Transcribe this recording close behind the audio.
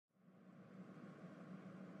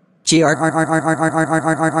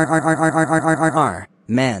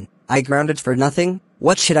Man, I grounded for nothing.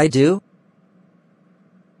 What should I do?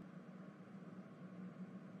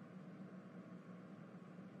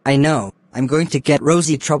 I know. I'm going to get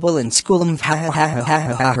Rosie trouble in school.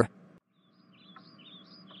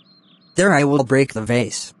 There, I will break the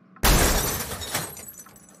vase.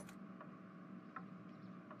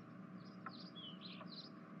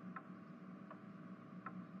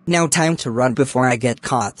 Now time to run before I get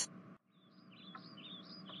caught.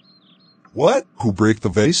 What? Who break the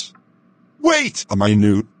vase? Wait! I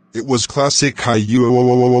knew. It was classic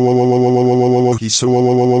caillou. He's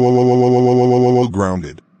so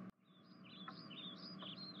grounded.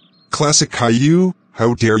 Classic caillou,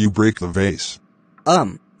 how dare you break the vase?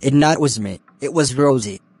 It not was me. It was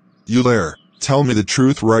Rosie. You liar. Tell me the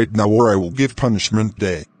truth right now or I will give punishment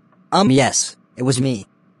day. Yes. It was me.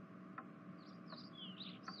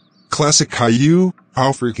 Classic caillou,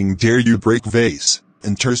 how freaking dare you break vase?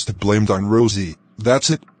 And Terst blamed on Rosie. That's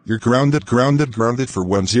it. You're grounded for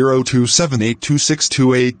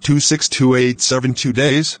 10278262826287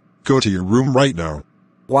 days. Go to your room right now.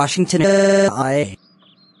 Washington,